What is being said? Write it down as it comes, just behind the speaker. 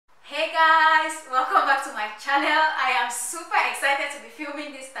channel. I am super excited to be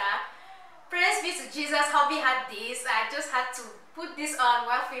filming this tag. Praise be to Jesus, hubby had this. I just had to put this on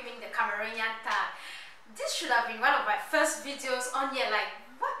while filming the Cameroonian tag. This should have been one of my first videos on here. Like,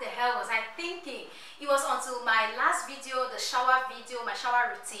 what the hell was I thinking? It was until my last video, the shower video, my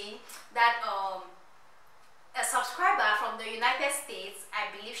shower routine, that a subscriber from the United States, I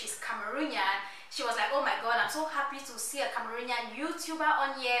believe she's Cameroonian, she was like, oh my god, I'm so happy to see a Cameroonian YouTuber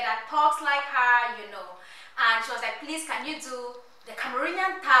on here that talks like her, you know. And she was like, please, can you do the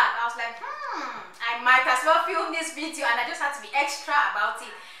Cameroonian tag? I was like, I might as well film this video, and I just had to be extra about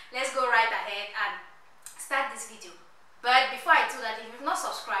it. Let's go right ahead and start this video. But before I do that, if you've not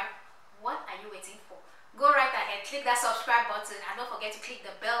subscribed, what are you waiting for? Go right ahead, click that subscribe button, and don't forget to click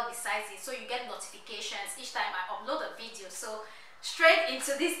the bell beside it so you get notifications each time I upload a video. So straight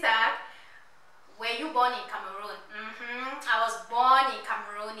into this tag. Were you born in Cameroon? I was born in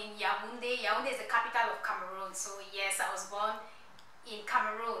Cameroon, in Yaoundé. Yaoundé is the capital of Cameroon. So yes, I was born in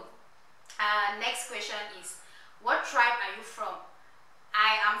Cameroon. Next question is, what tribe are you from?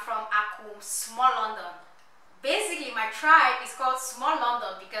 I am from Akum, Small London. Basically, my tribe is called Small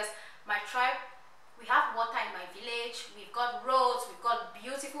London because my tribe, we have water in my village, we've got roads, we've got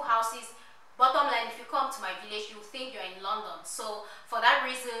beautiful houses. Bottom line, if you come to my village, you think you're in London. So for that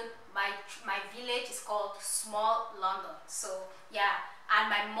reason, my village is called Small London. So yeah, and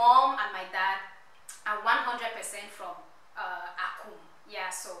my mom and my dad are 100% from Akum. Yeah,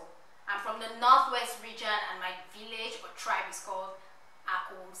 so I'm from the northwest region, and my village or tribe is called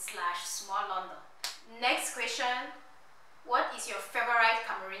Akum/Small London. Next question, what is your favorite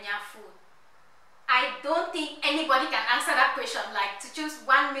Cameroonian food? I don't think anybody can answer that question. Like, to choose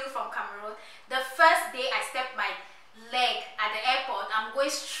one meal from Cameroon, the first day I stepped my leg at the airport, I'm going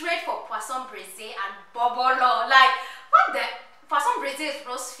straight for poisson braisé and bobolo. Like, what the? Poisson braisé is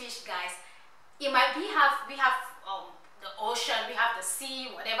roast fish, guys. It might be we have the ocean, we have the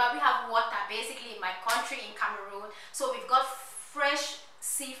sea, whatever. We have water basically in my country, in Cameroon. So we've got fresh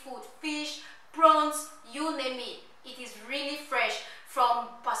seafood, fish, prawns, you name it. It is really fresh.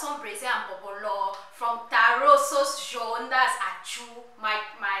 From poisson braisé and bobolo, from taro sauce jaune, that's achu, my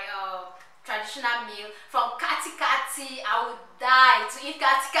traditional meal. From kati kati, I would die to eat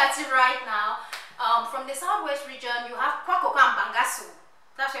kati kati right now. From the southwest region, you have kwakoko and bangasu.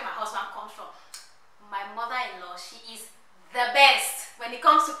 That's where my husband comes from. My mother-in-law, she is the best when it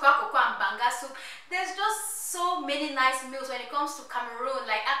comes to kwakoko and bangasu. There's just so many nice meals when it comes to Cameroon.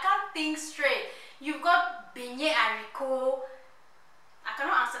 Like, I can't think straight. You've got beignet and rico. I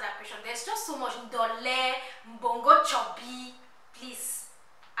cannot answer that question. There's just so much. Dolly, mbongo chobi. Please,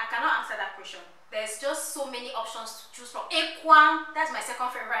 I cannot answer that question. There's just so many options to choose from. Ekwang, that's my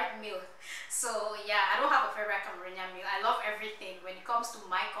second favorite meal. So yeah, I don't have a favorite Cameroonian meal. I love everything when it comes to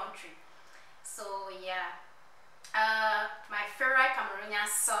my country. So yeah, my favorite Cameroonian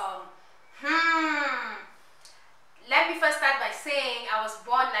song. Let me first start by saying I was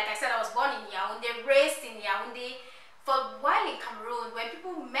born, like I said, I was born in Yaoundé, raised in Yaoundé. For a while in Cameroon, when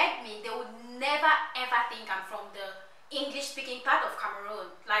people met me, they would never ever think I'm from the English-speaking part of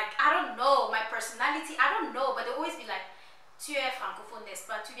Cameroon. Like, I don't know, my personality, I don't know, but they always be like, tu es francophone, n'est-ce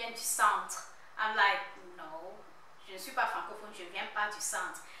pas? Tu viens du centre. I'm like, no, je ne suis pas francophone, je viens pas du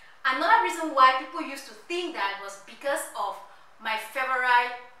centre. Another reason why people used to think that was because of my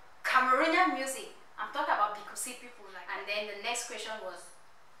favorite Cameroonian music. I'm talking about Bikusi people. Like, and then the next question was,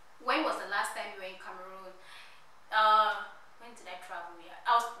 when was the last time you were in Cameroon? When did I travel? Yeah,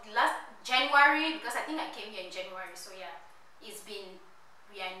 I was last January, because I think I came here in January. So yeah, we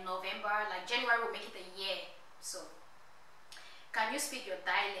are in November. Like, January will make it a year. So, can you speak your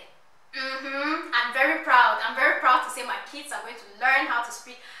dialect? I'm very proud. I'm very proud to say my kids are going to learn how to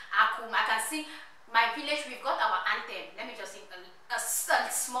speak Akum. I can see my village. We've got our anthem. Let me just sing a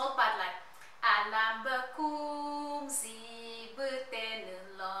small part, like Alambakum zibuten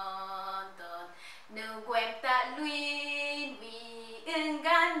London.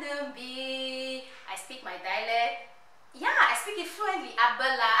 I speak my dialect. Yeah, I speak it fluently.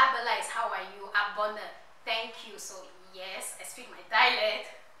 Abela, Abela is how are you? Abona, thank you. So yes, I speak my dialect.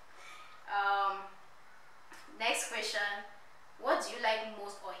 Next question. What do you like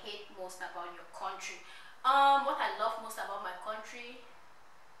most or hate most about your country? What I love most about my country?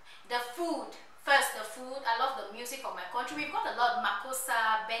 The food. First, the food. I love the music of my country. We've got a lot.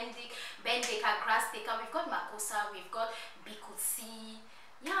 Makossa, Bendeka, Grasdeka. We've got Makossa. We've got Bikusi.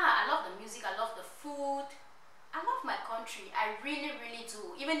 Yeah, I love the music. I love the food. I love my country. I really, really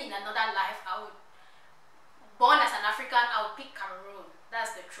do. Even in another life, born as an African, I would pick Cameroon.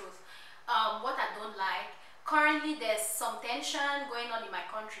 That's the truth. What I don't like, currently there's some tension going on in my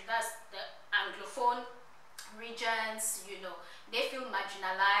country. That's the Anglophone regions, you know, they feel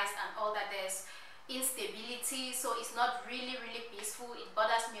marginalized and all that. There's instability, so it's not really peaceful. It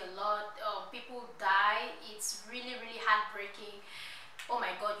bothers me a lot. People die. It's really heartbreaking. Oh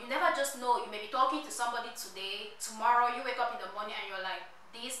my god, you never just know. You may be talking to somebody today, tomorrow you wake up in the morning and you're like,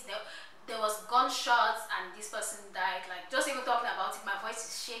 there was gunshots and this person died. Like, just even talking about it, my voice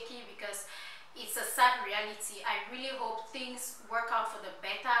is shaky because it's a sad reality. I really hope things work out for the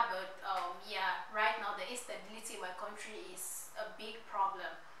better, but yeah, right now the instability in my country is a big problem,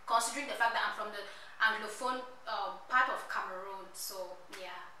 considering the fact that I'm from the Anglophone part of Cameroon. So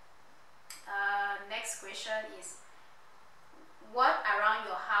yeah. Next question is, what around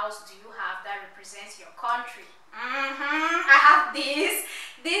your house do you have that represents your country? I have this.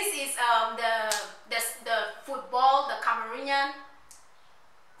 This is the football, the Cameroonian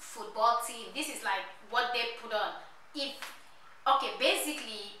football team. This is like what they put on. Okay,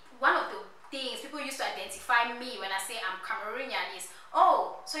 basically one of the things people used to identify me when I say I'm Cameroonian is,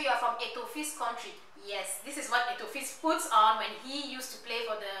 oh, so you are from Ethnicity country. Yes, this is what Ethnicity puts on when he used to play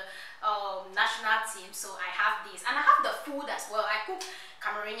for the national team. So I have this, and I have the food as well. I cook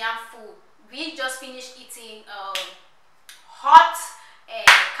Cameroonian food. We just finished eating hot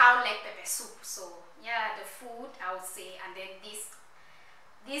cow leg pepper soup. So yeah, the food I would say. And then this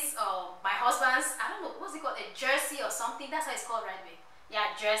my husband's, I don't know, what's it called, a jersey or something. That's how it's called, right?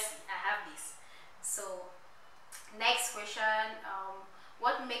 Yeah, jersey. I have this. So next question,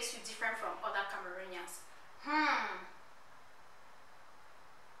 what makes you different from other Cameroonians?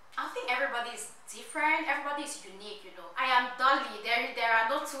 I think everybody is different. Everybody is unique, you know. I am Dolly. There are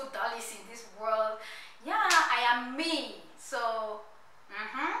no two Dollys in this world. Yeah, I am me. So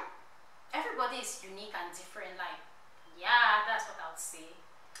everybody is unique and different. Like, yeah, that's what I would say.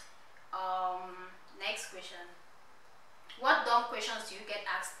 Next question. What dumb questions do you get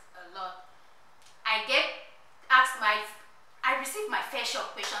asked a lot? I receive my fair share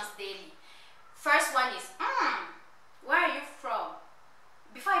of questions daily. First one is, where are you from?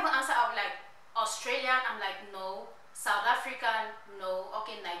 Before I even answer, I'll be like, Australian. I'm like, no. South African, no.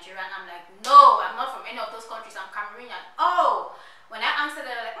 Okay, Nigerian. I'm like, no, I'm not from any of those countries. I'm Cameroonian. Oh, when I answered,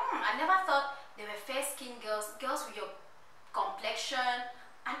 they're like, I never thought they were fair-skinned girls, girls with your complexion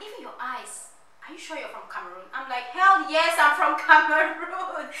and even your eyes. Are you sure you're from Cameroon? I'm like, hell yes, I'm from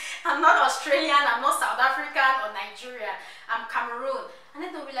Cameroon. I'm not Australian, I'm not South African or Nigerian. I'm Cameroon. And then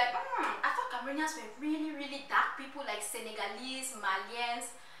they'll be like, I thought Cameroonians were really dark people like Senegalese,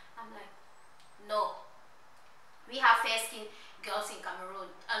 Malians. I'm like, no. We have fair-skinned girls in Cameroon.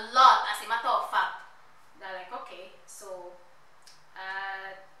 A lot, as a matter of fact. They're like, okay. So,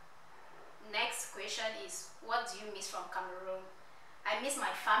 next question is, what do you miss from Cameroon? I miss my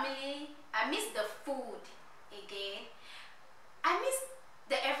family. I miss the food again. I miss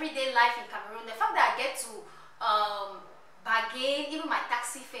the everyday life in Cameroon. The fact that I get to bargain even my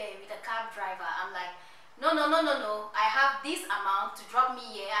taxi fare with a cab driver. I'm like, no. I have this amount to drop me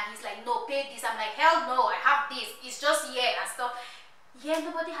here, and he's like, no, pay this. I'm like, hell no, I have this. It's just here and stuff. Yeah,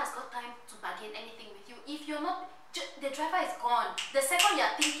 nobody has got time to bargain anything with you. If you're not, the driver is gone. The second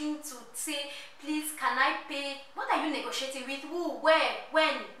you're thinking to say, please, can I pay? What are you negotiating with? Who? Where?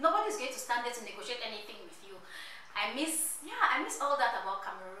 When? Nobody's going to stand there to negotiate anything with you. I miss all that about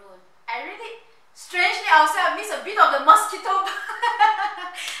Cameroon. Strangely, I would say I miss a bit of the mosquito.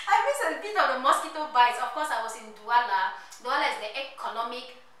 I miss a bit of the mosquito bites. Of course, I was in Douala. Douala is the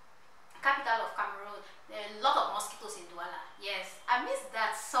economic capital of Cameroon. There are a lot of mosquitoes in Douala. Yes, I miss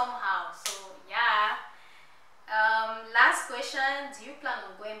that somehow. So yeah. Last question, do you plan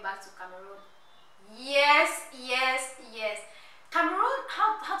on going back to Cameroon? Yes. Cameroon,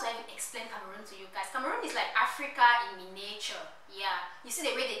 how do I even explain Cameroon to you guys? Cameroon is like Africa in miniature. Yeah, you see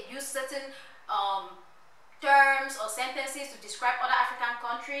the way they use certain terms or sentences to describe other African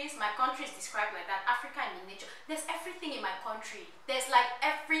countries. My country is described like that, Africa in miniature. There's everything in my country. There's like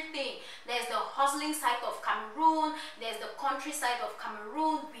everything. There's the hustling side of Cameroon. There's the countryside of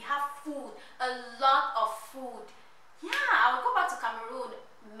Cameroon. We have food, a lot of food. Yeah, I'll go back to Cameroon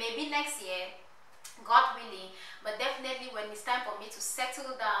maybe next year, God willing, but definitely when it's time for me to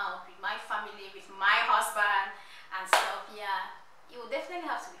settle down with my family, with my husband and stuff, yeah, it will definitely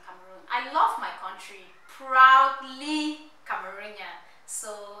have to be Cameroon. I love my country, proudly Cameroonian.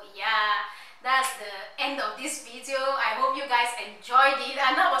 So yeah, that's the end of this video. I hope you guys enjoyed it.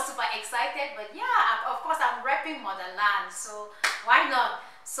 I know I was super excited, but yeah, of course I'm repping motherland, so why not?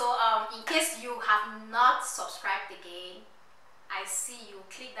 So in case you have not subscribed again, I see you,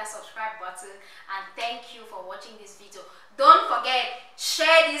 click that subscribe button, and thank you for watching this video. Don't forget,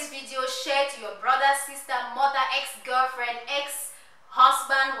 share this video, share to your brother, sister, mother, ex-girlfriend,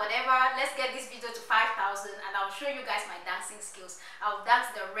 ex-husband, whatever. Let's get this video to 5,000, and I'll show you guys my dancing skills. I'll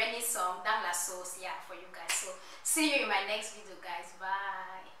dance the rainy song, Dans la sauce, yeah, for you guys. So see you in my next video, guys.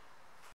 Bye.